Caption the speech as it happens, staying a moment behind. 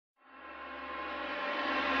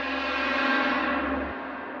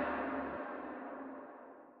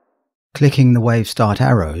Clicking the wave start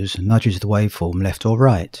arrows nudges the waveform left or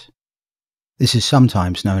right. This is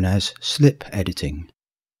sometimes known as slip editing.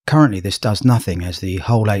 Currently this does nothing as the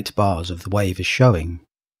whole 8 bars of the wave is showing.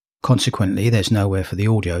 Consequently, there's nowhere for the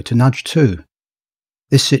audio to nudge to.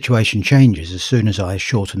 This situation changes as soon as I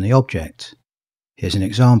shorten the object. Here's an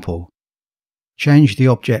example. Change the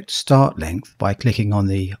object start length by clicking on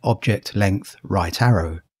the object length right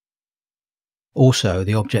arrow. Also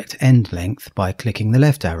the object end length by clicking the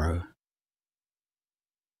left arrow.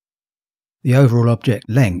 The overall object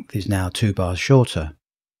length is now 2 bars shorter.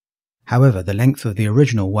 However, the length of the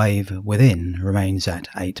original wave within remains at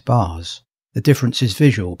 8 bars. The difference is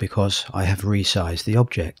visual because I have resized the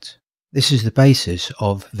object. This is the basis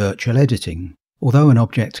of virtual editing. Although an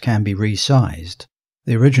object can be resized,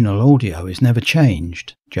 the original audio is never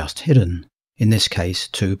changed, just hidden, in this case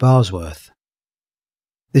 2 bars worth.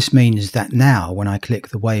 This means that now when I click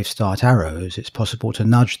the wave start arrows, it's possible to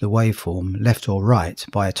nudge the waveform left or right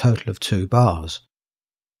by a total of 2 bars.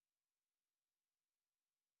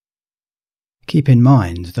 Keep in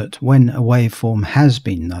mind that when a waveform has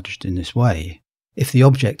been nudged in this way, if the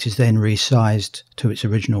object is then resized to its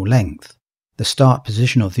original length, the start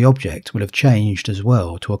position of the object will have changed as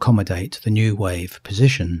well to accommodate the new wave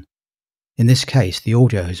position. In this case, the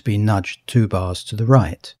audio has been nudged 2 bars to the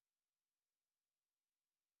right.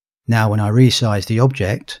 Now when I resize the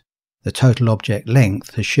object, the total object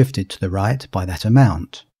length has shifted to the right by that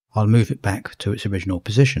amount. I'll move it back to its original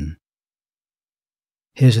position.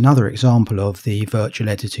 Here's another example of the virtual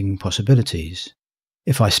editing possibilities.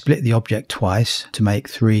 If I split the object twice to make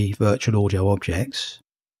 3 virtual audio objects,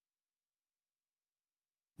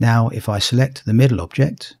 now if I select the middle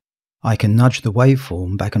object, I can nudge the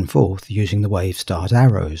waveform back and forth using the wave start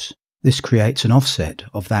arrows. This creates an offset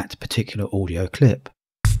of that particular audio clip.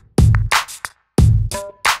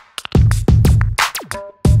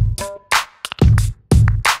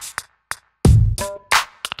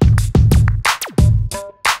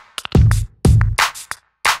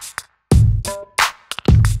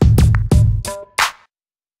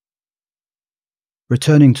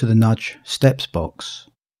 Returning to the Nudge Steps box,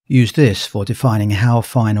 use this for defining how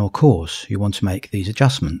fine or coarse you want to make these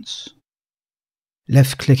adjustments.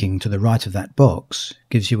 Left-clicking to the right of that box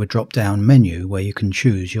gives you a drop-down menu where you can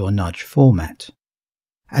choose your nudge format.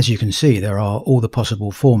 As you can see, there are all the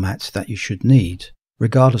possible formats that you should need.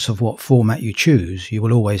 Regardless of what format you choose, you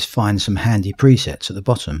will always find some handy presets at the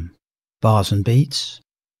bottom. Bars and beats,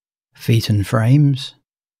 feet and frames,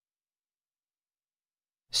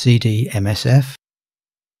 CD MSF,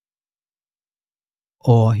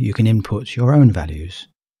 or you can input your own values.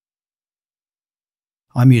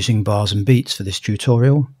 I'm using bars and beats for this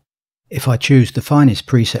tutorial. If I choose the finest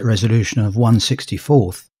preset resolution of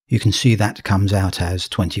 1/64th, you can see that comes out as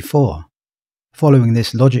 24. Following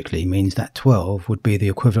this logically means that 12 would be the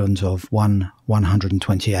equivalent of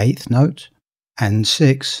 1/128th note, and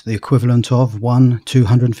 6 the equivalent of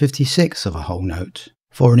 1/256th of a whole note.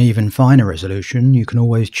 For an even finer resolution, you can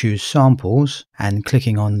always choose samples, and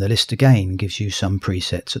clicking on the list again gives you some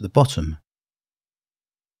presets at the bottom.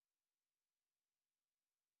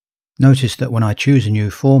 Notice that when I choose a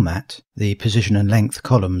new format, the position and length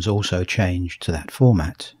columns also change to that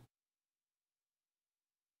format.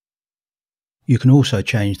 You can also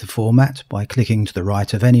change the format by clicking to the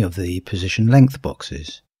right of any of the position length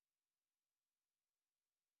boxes.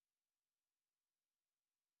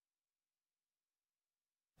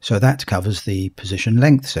 So that covers the position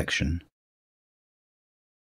length section.